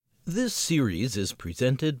This series is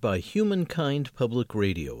presented by Humankind Public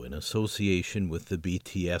Radio in association with the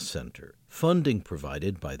BTS Center. Funding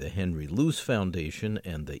provided by the Henry Luce Foundation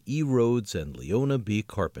and the E. Rhodes and Leona B.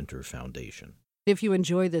 Carpenter Foundation. If you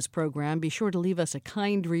enjoy this program, be sure to leave us a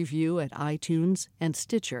kind review at iTunes and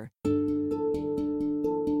Stitcher.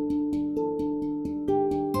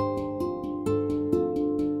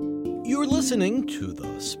 You're listening to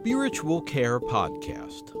the Spiritual Care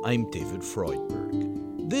Podcast. I'm David Freudberg.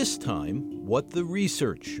 This time, what the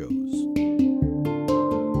research shows. In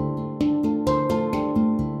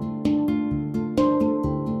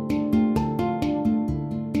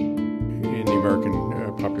the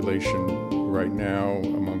American population right now,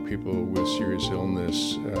 among people with serious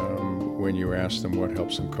illness, when you ask them what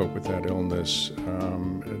helps them cope with that illness,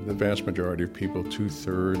 the vast majority of people,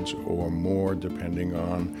 2/3 or more, depending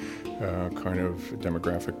on kind of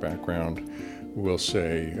demographic background, will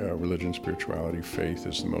say religion, spirituality, faith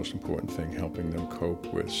is the most important thing helping them cope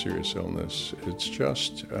with serious illness. It's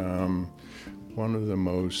just one of the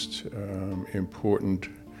most important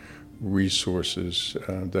resources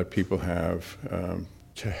that people have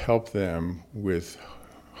to help them with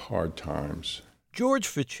hard times. George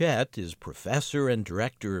Fichette is professor and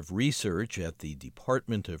director of research at the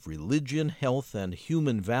Department of Religion, Health, and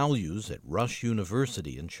Human Values at Rush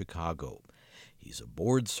University in Chicago. He's a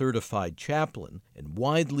board-certified chaplain and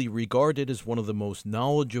widely regarded as one of the most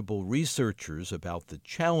knowledgeable researchers about the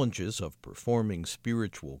challenges of performing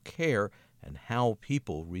spiritual care and how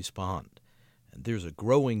people respond. And there's a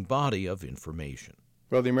growing body of information.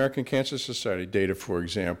 Well, the American Cancer Society data, for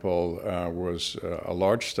example, was a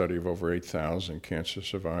large study of over 8,000 cancer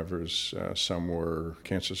survivors. Some were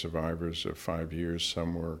cancer survivors of 5 years,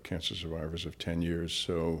 some were cancer survivors of 10 years.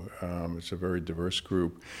 So it's a very diverse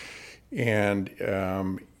group. And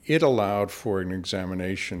it allowed for an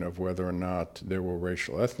examination of whether or not there were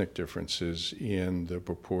racial ethnic differences in the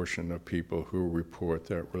proportion of people who report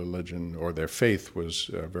that religion or their faith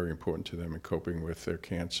was very important to them in coping with their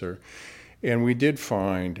cancer. And we did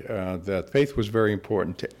find that faith was very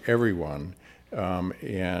important to everyone,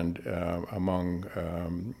 and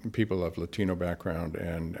among people of Latino background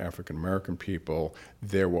and African American people,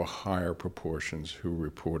 there were higher proportions who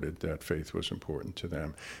reported that faith was important to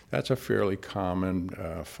them. That's a fairly common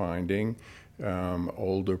finding.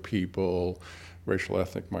 Older people, racial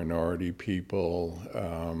ethnic minority people,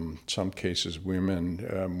 some cases women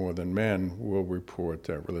more than men, will report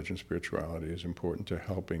that religion, spirituality is important to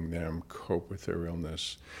helping them cope with their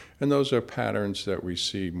illness. And those are patterns that we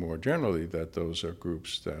see more generally, that those are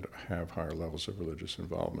groups that have higher levels of religious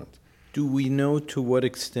involvement. Do we know to what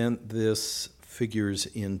extent this figures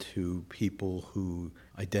into people who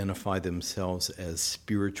identify themselves as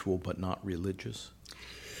spiritual but not religious?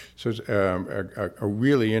 So it's a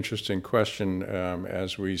really interesting question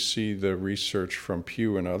as we see the research from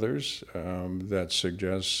Pew and others that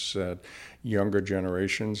suggests that younger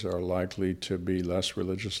generations are likely to be less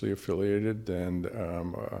religiously affiliated than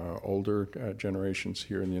older generations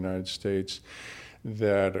here in the United States.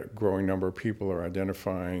 That a growing number of people are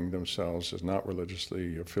identifying themselves as not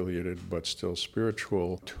religiously affiliated but still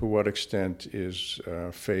spiritual. To what extent is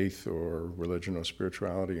faith or religion or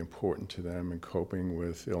spirituality important to them in coping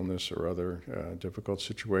with illness or other difficult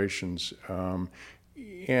situations?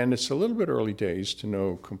 And it's a little bit early days to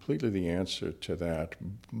know completely the answer to that,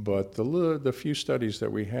 but the few studies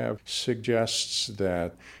that we have suggests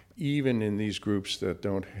that even in these groups that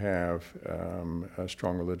don't have a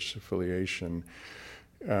strong religious affiliation,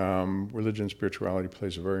 religion and spirituality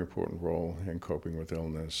plays a very important role in coping with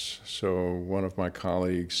illness. So one of my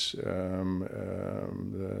colleagues,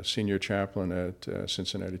 the senior chaplain at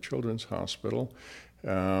Cincinnati Children's Hospital,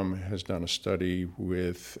 has done a study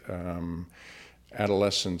with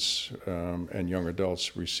adolescents and young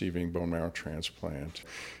adults receiving bone marrow transplant,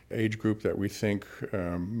 age group that we think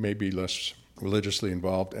may be less religiously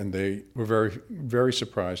involved, and they were very, very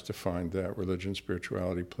surprised to find that religion and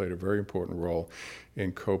spirituality played a very important role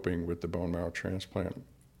in coping with the bone marrow transplant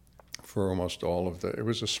for almost all of it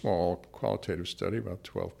was a small qualitative study, about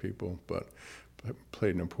 12 people, but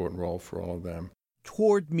played an important role for all of them.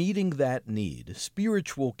 Toward meeting that need,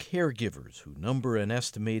 spiritual caregivers, who number an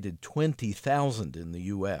estimated 20,000 in the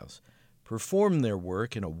U.S., perform their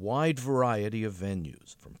work in a wide variety of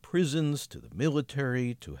venues, from prisons to the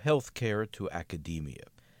military to healthcare to academia.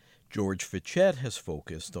 George Fichette has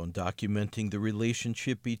focused on documenting the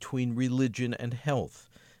relationship between religion and health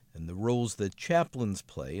and the roles that chaplains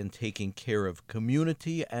play in taking care of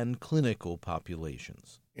community and clinical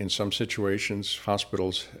populations. In some situations,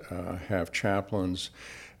 hospitals have chaplains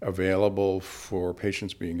available for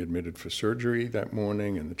patients being admitted for surgery that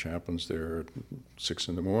morning, and the chaplain's there at 6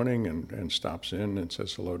 in the morning and stops in and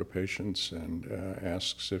says hello to patients and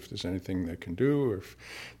asks if there's anything they can do, or if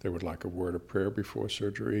they would like a word of prayer before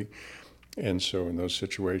surgery. And so in those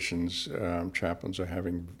situations, chaplains are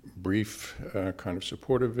having brief kind of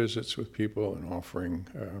supportive visits with people and offering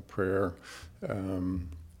prayer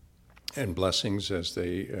and blessings as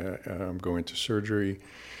they go into surgery.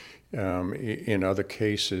 In other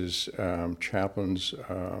cases, chaplains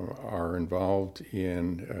are involved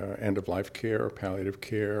in end-of-life care or palliative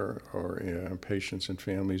care, or patients and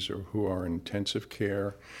families who are in intensive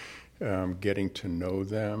care, getting to know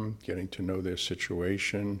them, getting to know their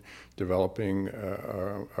situation, developing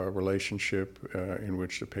a relationship in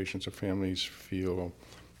which the patients or families feel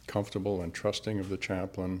comfortable and trusting of the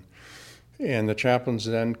chaplain. And the chaplains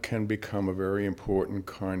then can become a very important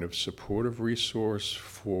kind of supportive resource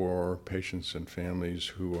for patients and families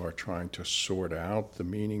who are trying to sort out the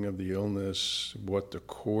meaning of the illness, what the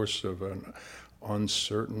course of an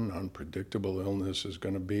uncertain, unpredictable illness is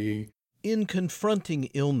going to be. In confronting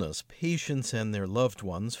illness, patients and their loved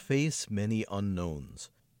ones face many unknowns.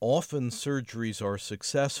 Often surgeries are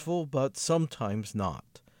successful, but sometimes not.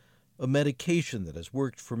 A medication that has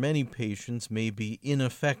worked for many patients may be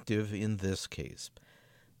ineffective in this case.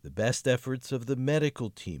 The best efforts of the medical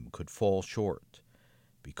team could fall short.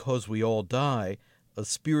 Because we all die, a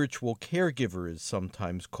spiritual caregiver is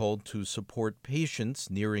sometimes called to support patients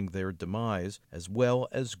nearing their demise, as well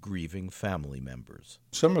as grieving family members.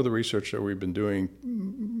 Some of the research that we've been doing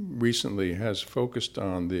recently has focused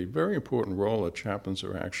on the very important role that chaplains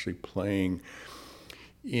are actually playing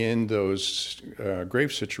in those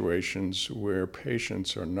grave situations where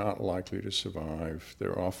patients are not likely to survive.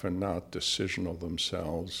 They're often not decisional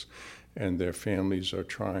themselves, and their families are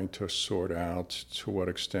trying to sort out to what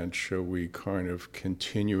extent shall we kind of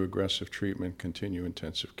continue aggressive treatment, continue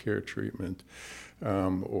intensive care treatment,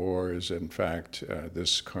 or is in fact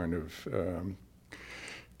this kind of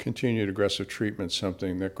continued aggressive treatment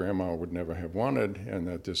something that grandma would never have wanted, and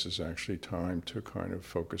that this is actually time to kind of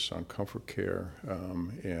focus on comfort care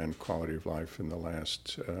and quality of life in the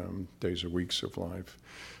last days or weeks of life.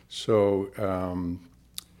 So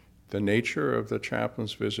the nature of the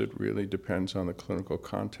chaplain's visit really depends on the clinical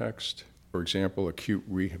context. For example, acute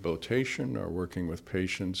rehabilitation, or working with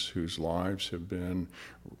patients whose lives have been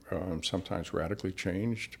sometimes radically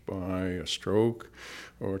changed by a stroke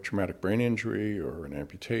or a traumatic brain injury or an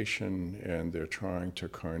amputation, and they're trying to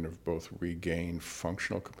kind of both regain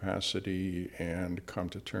functional capacity and come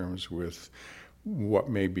to terms with what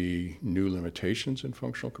may be new limitations in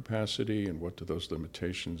functional capacity, and what do those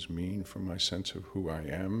limitations mean for my sense of who I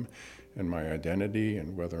am and my identity,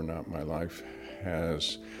 and whether or not my life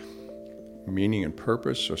has meaning and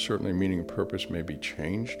purpose, or certainly meaning and purpose may be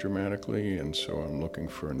changed dramatically, and so I'm looking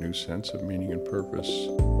for a new sense of meaning and purpose.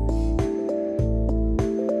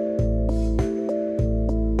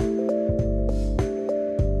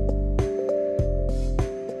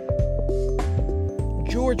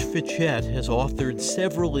 George Fichette has authored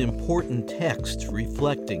several important texts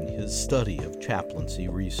reflecting his study of chaplaincy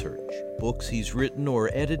research. Books he's written or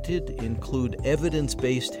edited include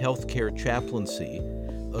Evidence-Based Healthcare Chaplaincy,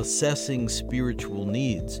 Assessing Spiritual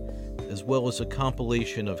Needs, as well as a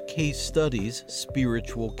compilation of case studies,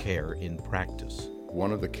 Spiritual Care in Practice.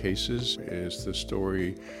 One of the cases is the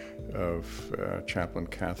story of Chaplain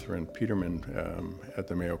Catherine Peterman at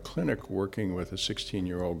the Mayo Clinic, working with a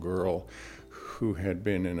 16-year-old girl who had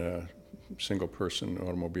been in a single-person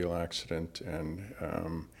automobile accident and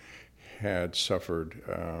had suffered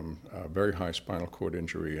a very high spinal cord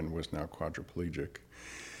injury and was now quadriplegic.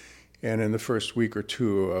 And in the first week or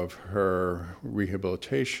two of her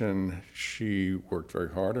rehabilitation, she worked very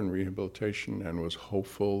hard in rehabilitation and was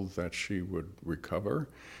hopeful that she would recover,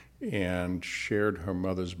 and shared her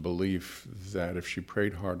mother's belief that if she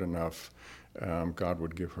prayed hard enough, God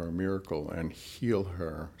would give her a miracle and heal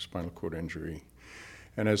her spinal cord injury.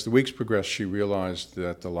 And as the weeks progressed, she realized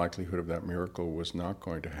that the likelihood of that miracle was not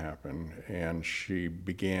going to happen, and she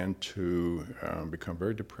began to become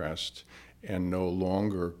very depressed and no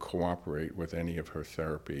longer cooperate with any of her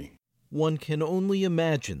therapy. One can only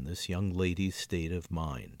imagine this young lady's state of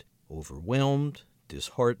mind: overwhelmed,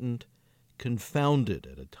 disheartened, confounded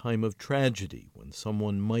at a time of tragedy when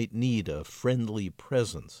someone might need a friendly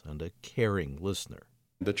presence and a caring listener.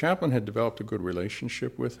 The chaplain had developed a good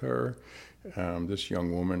relationship with her. This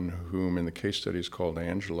young woman, whom in the case study is called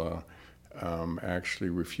Angela, actually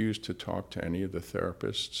refused to talk to any of the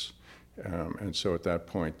therapists. And so at that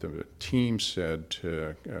point, the team said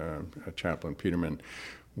to Chaplain Peterman,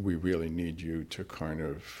 we really need you to kind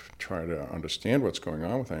of try to understand what's going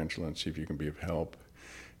on with Angela and see if you can be of help.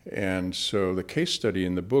 And so the case study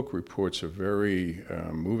in the book reports a very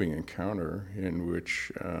moving encounter in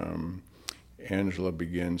which Angela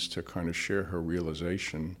begins to kind of share her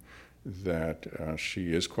realization that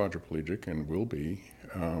she is quadriplegic and will be,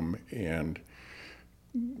 and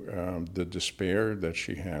the despair that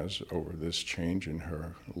she has over this change in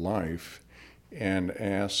her life, and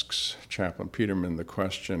asks Chaplain Peterman the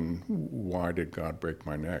question, why did God break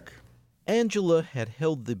my neck? Angela had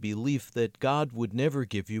held the belief that God would never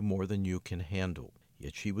give you more than you can handle,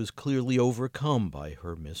 yet she was clearly overcome by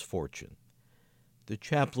her misfortune. The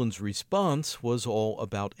chaplain's response was all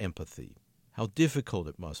about empathy. How difficult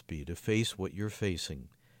it must be to face what you're facing.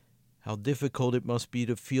 How difficult it must be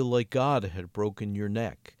to feel like God had broken your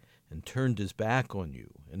neck and turned his back on you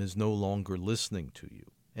and is no longer listening to you.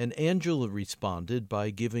 And Angela responded by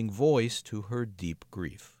giving voice to her deep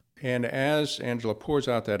grief. And as Angela pours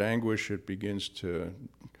out that anguish, it begins to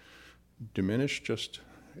diminish just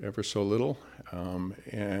ever so little.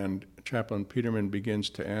 And Chaplain Peterman begins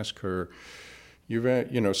to ask her,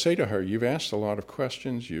 say to her, you've asked a lot of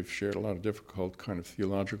questions, you've shared a lot of difficult kind of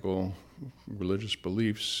theological, religious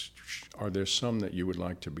beliefs. Are there some that you would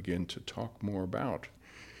like to begin to talk more about?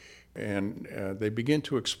 And they begin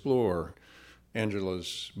to explore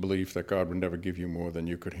Angela's belief that God would never give you more than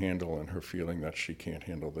you could handle, and her feeling that she can't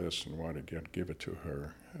handle this, and why did God give it to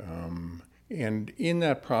her? And in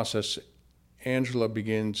that process, Angela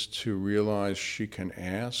begins to realize she can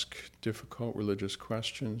ask difficult religious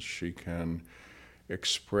questions. She can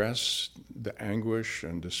express the anguish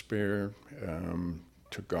and despair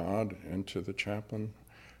to God and to the chaplain,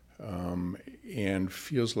 and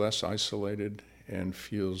feels less isolated and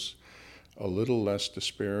feels a little less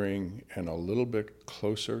despairing and a little bit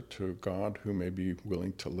closer to God, who may be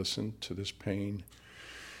willing to listen to this pain.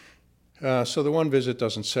 So the one visit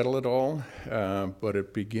doesn't settle it all, but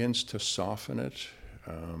it begins to soften it.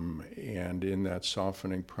 And in that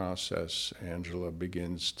softening process, Angela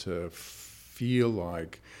begins to feel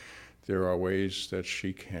like there are ways that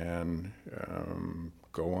she can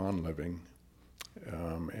go on living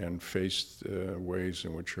and face ways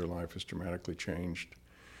in which her life is dramatically changed,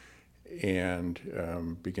 and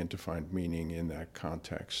begin to find meaning in that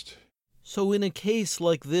context. So in a case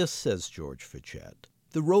like this, says George Fichette,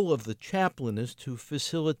 the role of the chaplain is to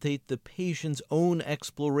facilitate the patient's own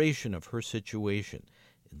exploration of her situation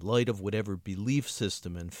in light of whatever belief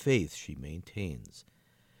system and faith she maintains,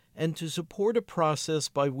 and to support a process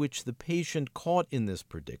by which the patient caught in this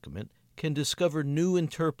predicament can discover new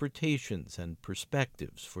interpretations and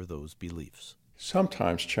perspectives for those beliefs.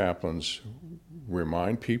 Sometimes chaplains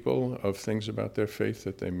remind people of things about their faith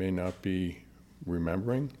that they may not be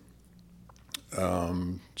remembering.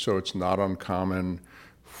 So it's not uncommon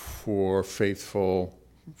for faithful,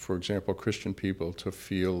 for example, Christian people, to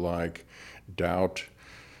feel like doubt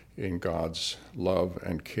in God's love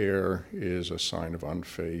and care is a sign of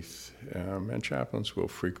unfaith. And chaplains will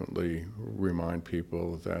frequently remind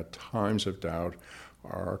people that times of doubt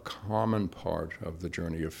are a common part of the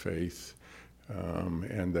journey of faith.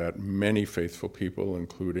 And that many faithful people,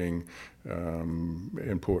 including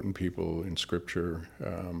important people in Scripture,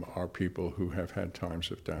 are people who have had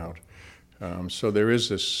times of doubt. So there is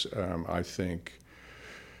this, I think,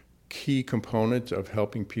 key component of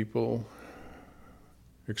helping people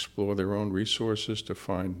explore their own resources to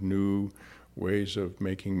find new ways of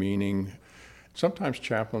making meaning. Sometimes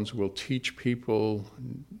chaplains will teach people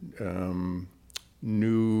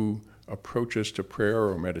new approaches to prayer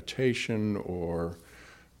or meditation or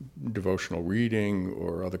devotional reading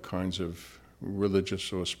or other kinds of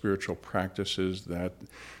religious or spiritual practices that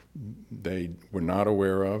they were not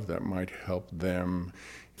aware of that might help them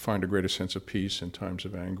find a greater sense of peace in times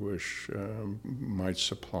of anguish, might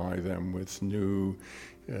supply them with new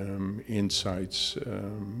insights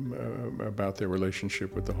about their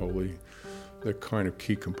relationship with the holy. The kind of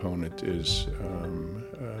key component is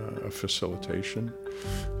a facilitation,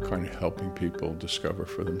 kind of helping people discover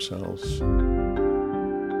for themselves.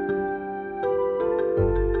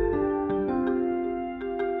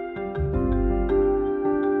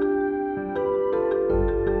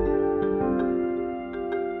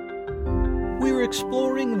 We're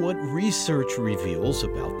exploring what research reveals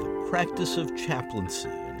about the practice of chaplaincy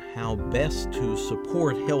and how best to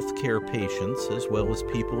support healthcare patients as well as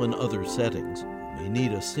people in other settings who may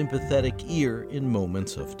need a sympathetic ear in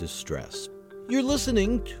moments of distress. You're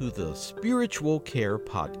listening to the Spiritual Care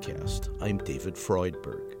Podcast. I'm David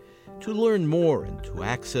Freudberg. To learn more and to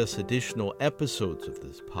access additional episodes of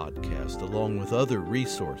this podcast along with other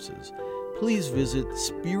resources, please visit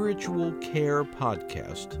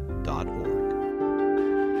spiritualcarepodcast.org.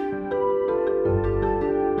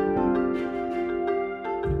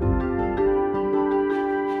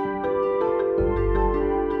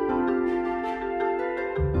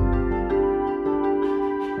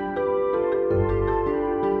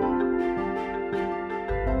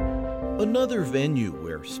 Another venue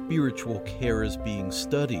where spiritual care is being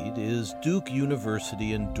studied is Duke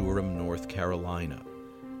University in Durham, North Carolina,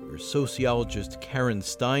 where sociologist Karen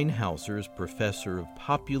Steinhauser is professor of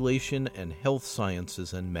population and health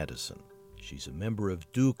sciences and medicine. She's a member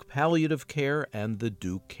of Duke Palliative Care and the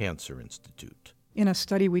Duke Cancer Institute. In a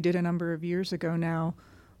study we did a number of years ago now,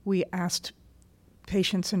 we asked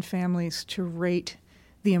patients and families to rate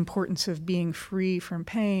the importance of being free from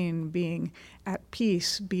pain, being at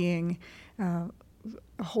peace, being a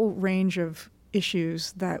whole range of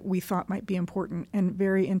issues that we thought might be important. And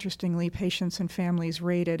very interestingly, patients and families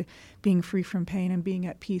rated being free from pain and being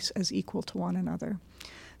at peace as equal to one another.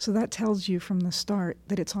 So that tells you from the start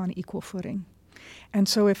that it's on equal footing. And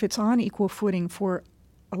so if it's on equal footing for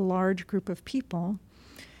a large group of people,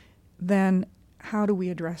 then how do we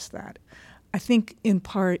address that? I think in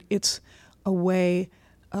part it's a way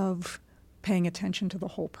of paying attention to the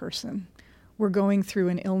whole person. We're going through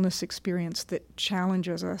an illness experience that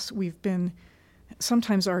challenges us.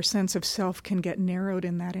 Sometimes our sense of self can get narrowed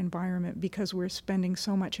in that environment because we're spending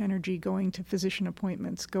so much energy going to physician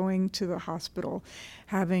appointments, going to the hospital,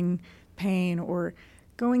 having pain, or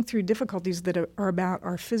going through difficulties that are about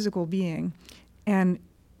our physical being. And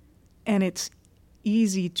it's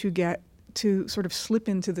easy to sort of slip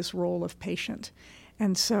into this role of patient.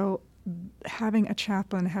 And so having a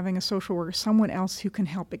chaplain, having a social worker, someone else who can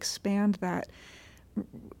help expand that,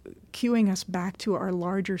 cueing us back to our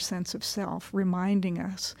larger sense of self, reminding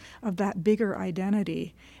us of that bigger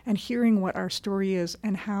identity, and hearing what our story is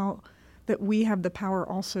and how that we have the power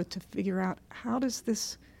also to figure out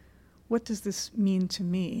what does this mean to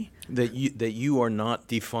me? That you are not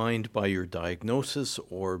defined by your diagnosis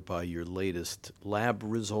or by your latest lab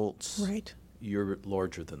results. Right. You're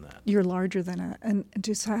larger than that. You're larger than that. And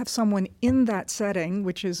to have someone in that setting,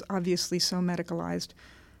 which is obviously so medicalized,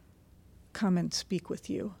 come and speak with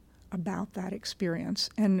you about that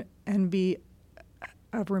experience and be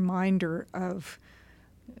a reminder of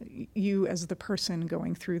you as the person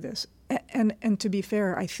going through this. And to be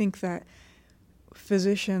fair, I think that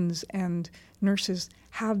physicians and nurses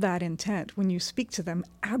have that intent. When you speak to them,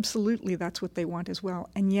 absolutely that's what they want as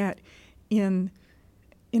well. And yet, in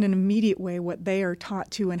an immediate way, what they are taught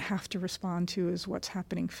to and have to respond to is what's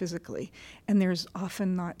happening physically. And there's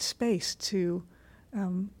often not space to,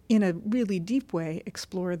 in a really deep way,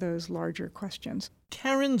 explore those larger questions.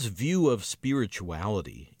 Karen's view of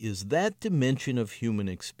spirituality is that dimension of human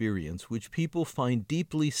experience which people find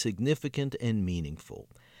deeply significant and meaningful.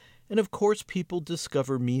 And of course, people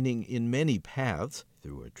discover meaning in many paths,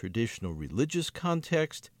 through a traditional religious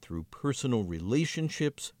context, through personal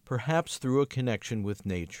relationships, perhaps through a connection with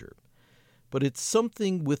nature. But it's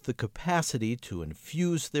something with the capacity to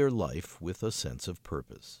infuse their life with a sense of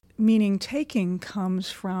purpose. Meaning taking comes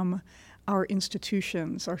from our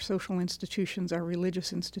institutions, our social institutions, our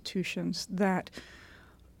religious institutions that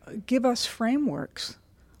give us frameworks,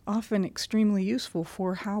 often extremely useful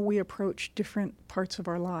for how we approach different parts of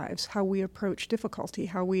our lives, how we approach difficulty,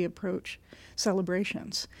 how we approach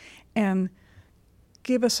celebrations, and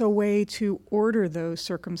give us a way to order those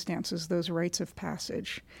circumstances, those rites of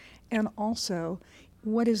passage. And also,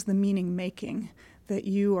 what is the meaning making that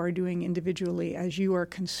you are doing individually as you are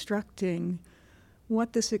constructing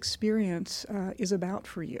what this experience is about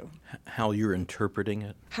for you? How you're interpreting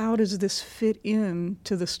it? How does this fit in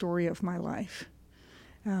to the story of my life?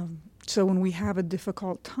 So when we have a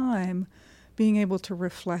difficult time, being able to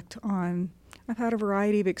reflect on, I've had a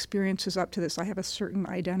variety of experiences up to this. I have a certain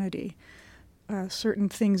identity. Certain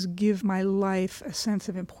things give my life a sense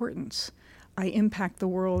of importance. I impact the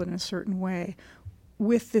world in a certain way.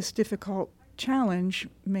 With this difficult challenge,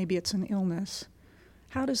 maybe it's an illness,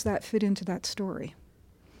 how does that fit into that story?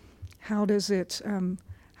 How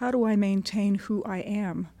do I maintain who I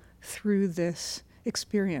am through this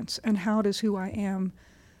experience? And how does who I am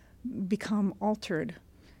become altered,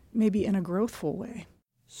 maybe in a growthful way?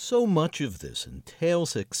 So much of this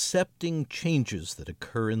entails accepting changes that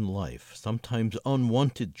occur in life, sometimes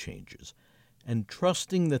unwanted changes, and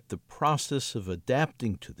trusting that the process of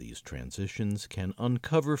adapting to these transitions can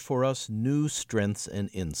uncover for us new strengths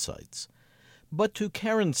and insights. But to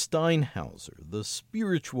Karen Steinhauser, the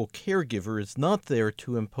spiritual caregiver is not there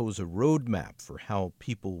to impose a roadmap for how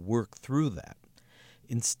people work through that.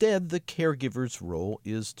 Instead, the caregiver's role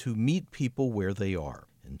is to meet people where they are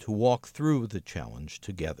and to walk through the challenge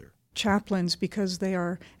together. Chaplains, because they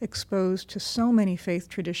are exposed to so many faith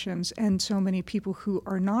traditions and so many people who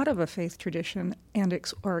are not of a faith tradition and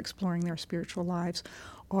are exploring their spiritual lives,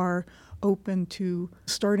 are open to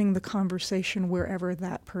starting the conversation wherever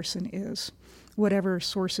that person is, whatever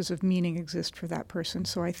sources of meaning exist for that person.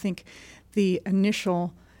 So I think the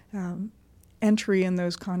initial entry in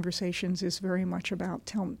those conversations is very much about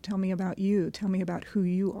tell me about you, tell me about who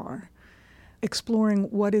you are, exploring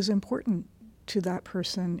what is important to that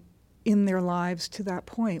person in their lives to that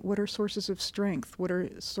point. What are sources of strength? What are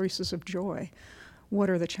sources of joy? What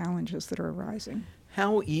are the challenges that are arising?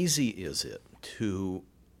 How easy is it to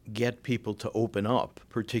get people to open up,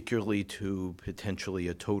 particularly to potentially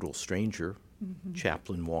a total stranger,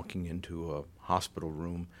 chaplain walking into a hospital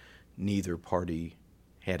room neither party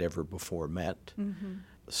had ever before met?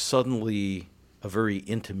 Suddenly, a very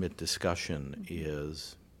intimate discussion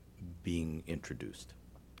is being introduced.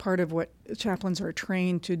 Part of what chaplains are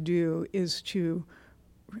trained to do is to,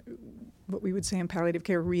 what we would say in palliative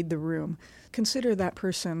care, read the room. Consider that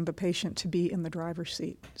person, the patient, to be in the driver's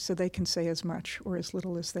seat so they can say as much or as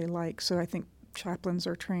little as they like. So I think chaplains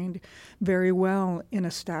are trained very well in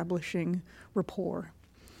establishing rapport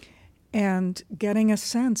and getting a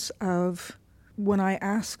sense of, when I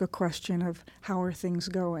ask a question of how are things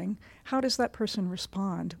going, how does that person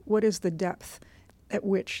respond? What is the depth at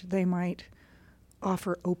which they might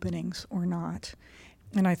offer openings or not?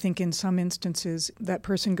 And I think in some instances, that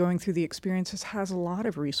person going through the experiences has a lot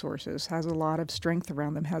of resources, has a lot of strength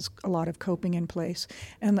around them, has a lot of coping in place,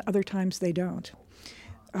 and other times they don't.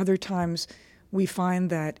 Other times we find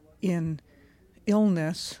that in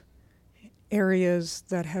illness, areas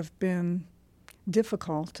that have been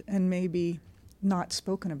difficult and maybe not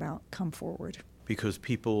spoken about come forward. Because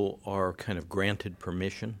people are kind of granted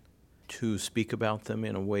permission to speak about them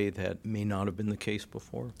in a way that may not have been the case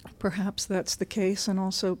before? Perhaps that's the case, and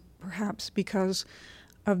also perhaps because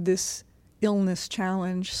of this illness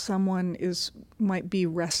challenge, someone might be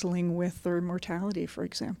wrestling with their mortality, for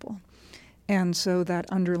example. And so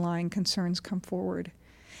that underlying concerns come forward.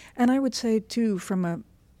 And I would say, too, from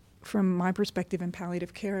my perspective in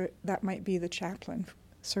palliative care, that might be the chaplain,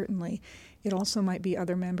 certainly. It also might be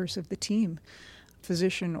other members of the team.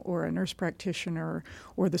 Physician or a nurse practitioner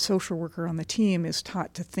or the social worker on the team is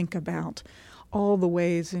taught to think about all the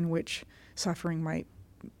ways in which suffering might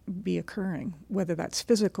be occurring, whether that's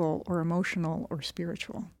physical or emotional or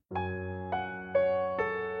spiritual.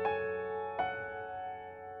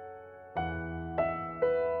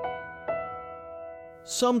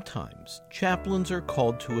 Sometimes chaplains are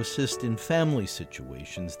called to assist in family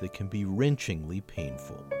situations that can be wrenchingly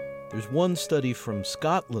painful. There's one study from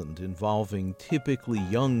Scotland involving typically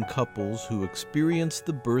young couples who experience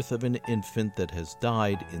the birth of an infant that has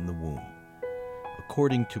died in the womb.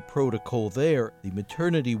 According to protocol there, the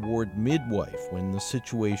maternity ward midwife, when the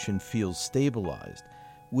situation feels stabilized,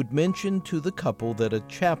 would mention to the couple that a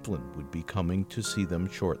chaplain would be coming to see them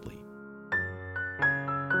shortly.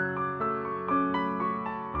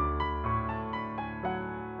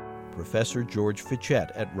 Professor George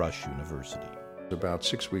Fichette at Rush University. About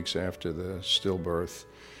 6 weeks after the stillbirth,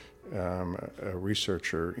 a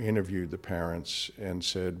researcher interviewed the parents and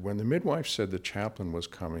said, when the midwife said the chaplain was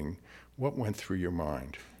coming, what went through your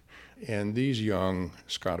mind? And these young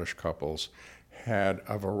Scottish couples had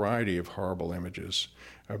a variety of horrible images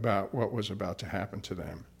about what was about to happen to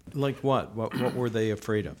them. Like what? What were they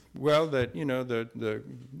afraid of? Well, that, the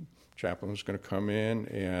chaplain was going to come in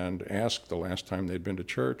and ask the last time they'd been to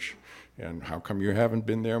church, and how come you haven't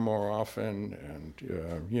been there more often,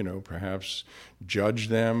 and, perhaps judge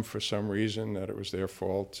them for some reason that it was their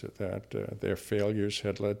fault, that their failures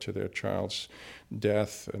had led to their child's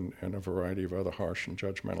death, and a variety of other harsh and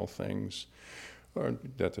judgmental things, or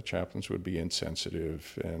that the chaplains would be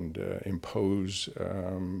insensitive and impose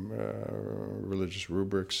religious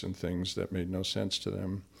rubrics and things that made no sense to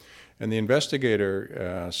them. And the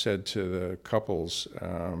investigator said to the couples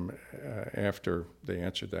after they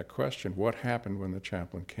answered that question, what happened when the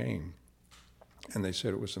chaplain came? And they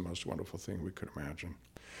said it was the most wonderful thing we could imagine.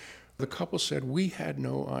 The couple said, we had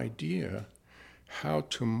no idea how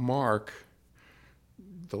to mark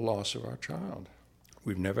the loss of our child.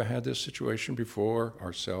 We've never had this situation before,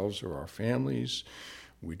 ourselves or our families.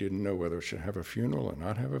 We didn't know whether we should have a funeral or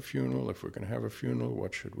not have a funeral. If we're going to have a funeral,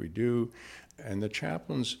 what should we do? And the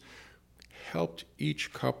chaplains helped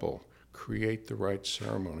each couple create the right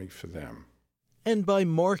ceremony for them. And by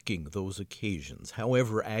marking those occasions,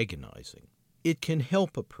 however agonizing, it can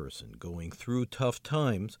help a person going through tough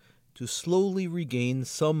times to slowly regain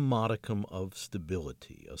some modicum of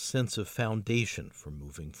stability, a sense of foundation for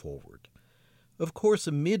moving forward. Of course,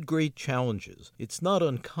 amid great challenges, it's not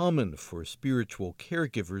uncommon for spiritual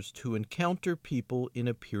caregivers to encounter people in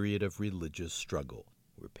a period of religious struggle,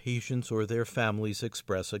 where patients or their families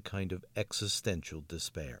express a kind of existential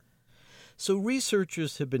despair. So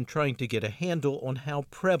researchers have been trying to get a handle on how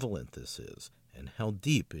prevalent this is and how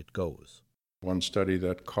deep it goes. One study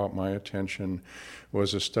that caught my attention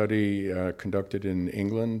was a study conducted in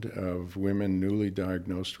England of women newly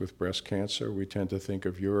diagnosed with breast cancer. We tend to think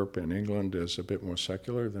of Europe and England as a bit more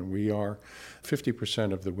secular than we are.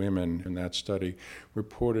 50% of the women in that study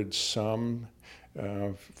reported some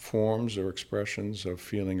forms or expressions of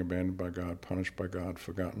feeling abandoned by God, punished by God,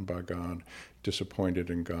 forgotten by God, disappointed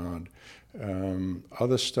in God.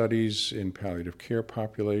 Other studies in palliative care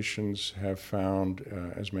populations have found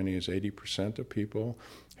as many as 80% of people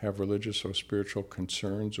have religious or spiritual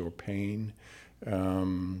concerns or pain.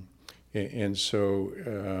 And so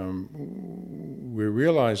we're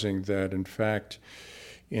realizing that, in fact,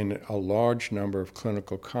 in a large number of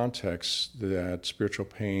clinical contexts, that spiritual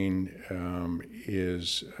pain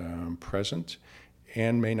is present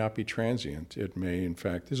and may not be transient. It may, in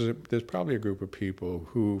fact, there's probably a group of people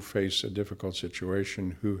who face a difficult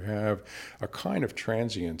situation who have a kind of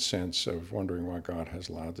transient sense of wondering why God has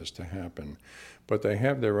allowed this to happen. But they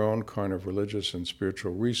have their own kind of religious and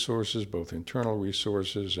spiritual resources, both internal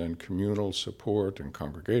resources and communal support and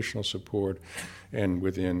congregational support. And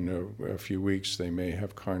within a few weeks, they may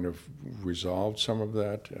have kind of resolved some of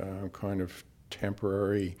that kind of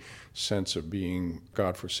temporary sense of being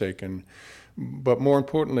God-forsaken. But more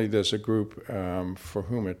importantly, there's a group for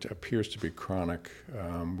whom it appears to be chronic.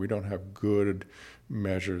 We don't have good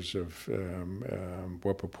measures of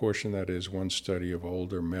what proportion that is. One study of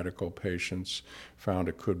older medical patients found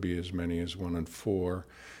it could be as many as 1 in 4.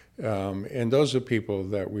 And those are people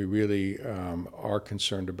that we really are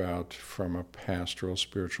concerned about from a pastoral,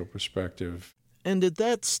 spiritual perspective. And at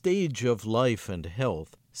that stage of life and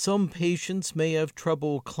health, some patients may have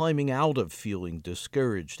trouble climbing out of feeling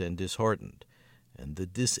discouraged and disheartened, and the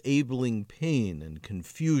disabling pain and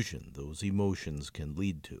confusion those emotions can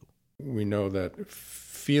lead to. We know that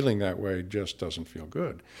feeling that way just doesn't feel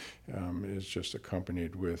good. It's just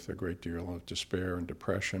accompanied with a great deal of despair and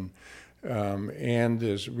depression. And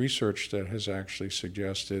there's research that has actually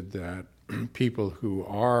suggested that people who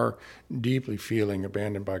are deeply feeling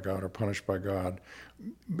abandoned by God or punished by God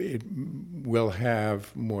will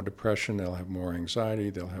have more depression, they'll have more anxiety,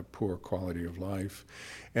 they'll have poor quality of life.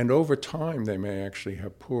 And over time, they may actually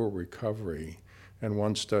have poor recovery. And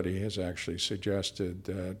one study has actually suggested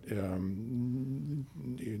that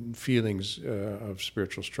feelings of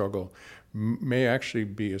spiritual struggle may actually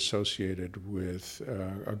be associated with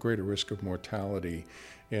a greater risk of mortality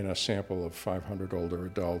in a sample of 500 older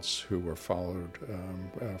adults who were followed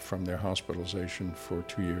from their hospitalization for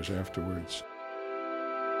 2 years afterwards.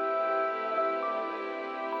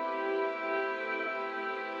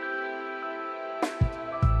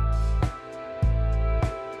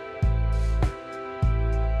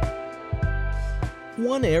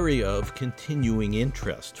 One area of continuing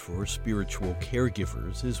interest for spiritual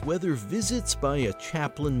caregivers is whether visits by a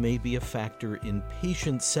chaplain may be a factor in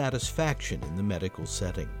patient satisfaction in the medical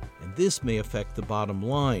setting, and this may affect the bottom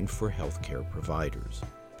line for healthcare providers.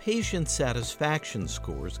 Patient satisfaction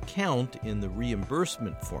scores count in the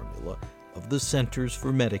reimbursement formula of the Centers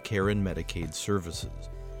for Medicare and Medicaid Services.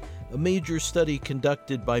 A major study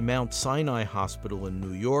conducted by Mount Sinai Hospital in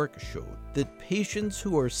New York showed that patients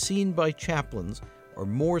who are seen by chaplains are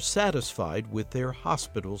more satisfied with their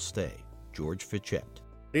hospital stay. George Fichette.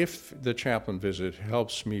 If the chaplain visit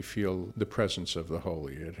helps me feel the presence of the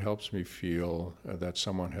holy, it helps me feel that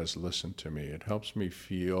someone has listened to me, it helps me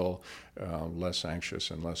feel less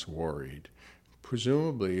anxious and less worried.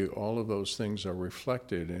 Presumably, all of those things are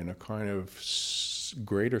reflected in a kind of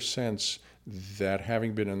greater sense that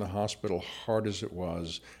having been in the hospital, hard as it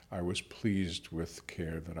was, I was pleased with the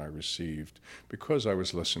care that I received because I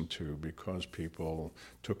was listened to, because people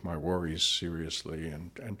took my worries seriously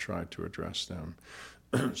and tried to address them.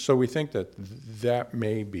 So we think that that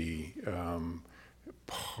may be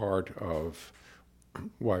part of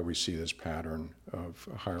why we see this pattern of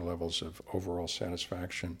higher levels of overall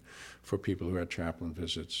satisfaction for people who had chaplain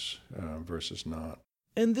visits versus not.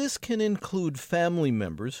 And this can include family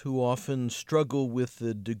members who often struggle with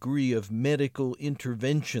the degree of medical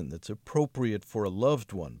intervention that's appropriate for a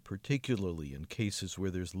loved one, particularly in cases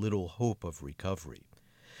where there's little hope of recovery.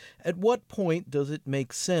 At what point does it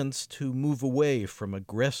make sense to move away from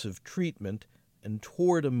aggressive treatment and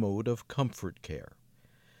toward a mode of comfort care?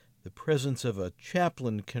 The presence of a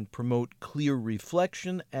chaplain can promote clear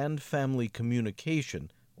reflection and family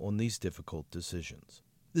communication on these difficult decisions.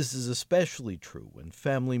 This is especially true when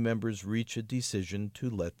family members reach a decision to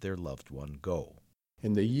let their loved one go.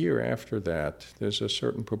 In the year after that, there's a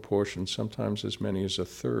certain proportion, sometimes as many as a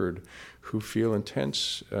third, who feel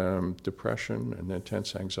intense depression and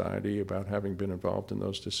intense anxiety about having been involved in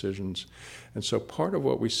those decisions. And so part of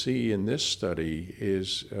what we see in this study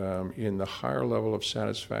is in the higher level of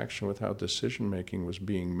satisfaction with how decision-making was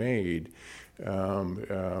being made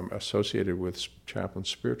associated with chaplain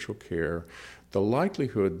spiritual care, the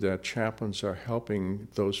likelihood that chaplains are helping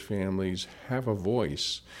those families have a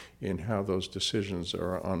voice in how those decisions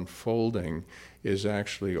are unfolding is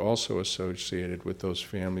actually also associated with those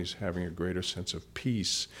families having a greater sense of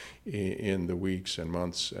peace in the weeks and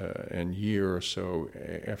months and year or so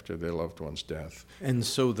after their loved one's death. And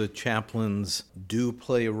so the chaplains do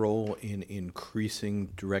play a role in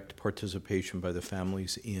increasing direct participation by the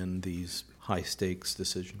families in these high-stakes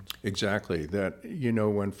decisions? Exactly. That,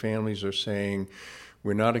 when families are saying,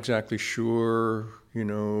 we're not exactly sure,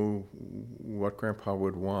 what Grandpa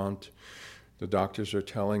would want. The doctors are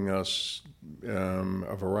telling us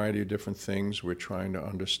a variety of different things. We're trying to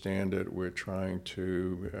understand it. We're trying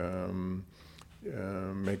to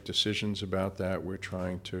make decisions about that. We're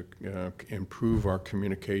trying to improve our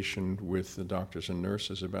communication with the doctors and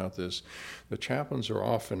nurses about this. The chaplains are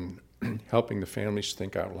often helping the families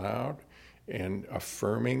think out loud and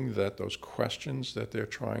affirming that those questions that they're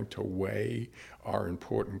trying to weigh are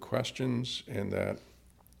important questions and that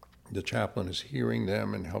the chaplain is hearing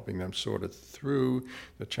them and helping them sort it through.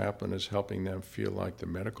 The chaplain is helping them feel like the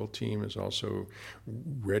medical team is also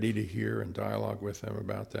ready to hear and dialogue with them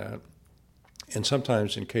about that. And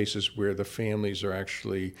sometimes in cases where the families are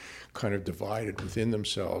actually kind of divided within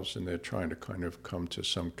themselves and they're trying to kind of come to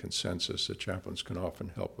some consensus, the chaplains can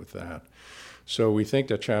often help with that. So we think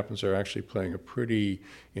that chaplains are actually playing a pretty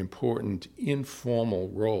important informal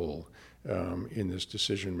role in this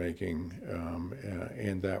decision-making,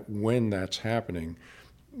 and that when that's happening,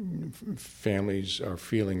 families are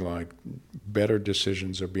feeling like better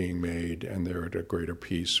decisions are being made and they're at a greater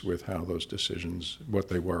peace with how those decisions, what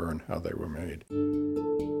they were and how they were made.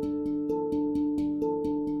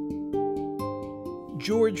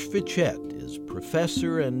 George Fichette is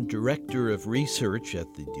professor and director of research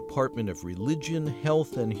at the Department of Religion,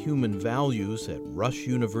 Health, and Human Values at Rush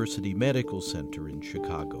University Medical Center in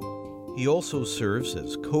Chicago. He also serves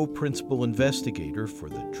as co-principal investigator for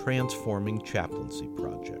the Transforming Chaplaincy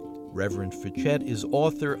Project. Reverend Fichette is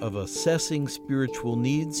author of Assessing Spiritual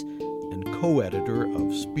Needs and co-editor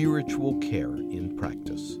of Spiritual Care in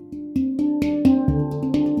Practice.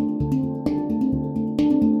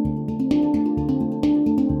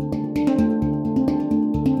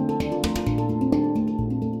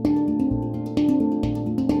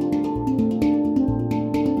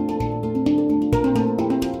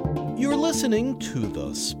 Listening to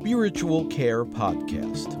the Spiritual Care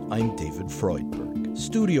Podcast. I'm David Freudberg.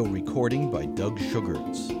 Studio recording by Doug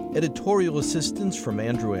Sugarts. Editorial assistance from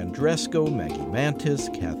Andrew Andresco, Maggie Mantis,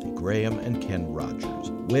 Kathy Graham, and Ken Rogers.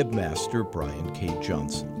 Webmaster Brian K.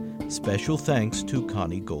 Johnson. Special thanks to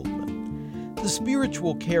Connie Goldman. The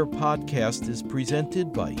Spiritual Care Podcast is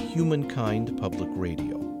presented by Humankind Public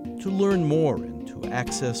Radio. To learn more and to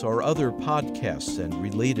access our other podcasts and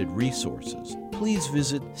related resources, please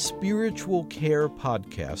visit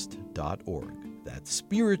spiritualcarepodcast.org. That's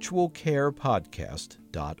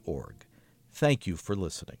spiritualcarepodcast.org. Thank you for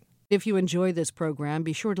listening. If you enjoy this program,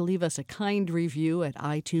 be sure to leave us a kind review at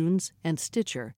iTunes and Stitcher.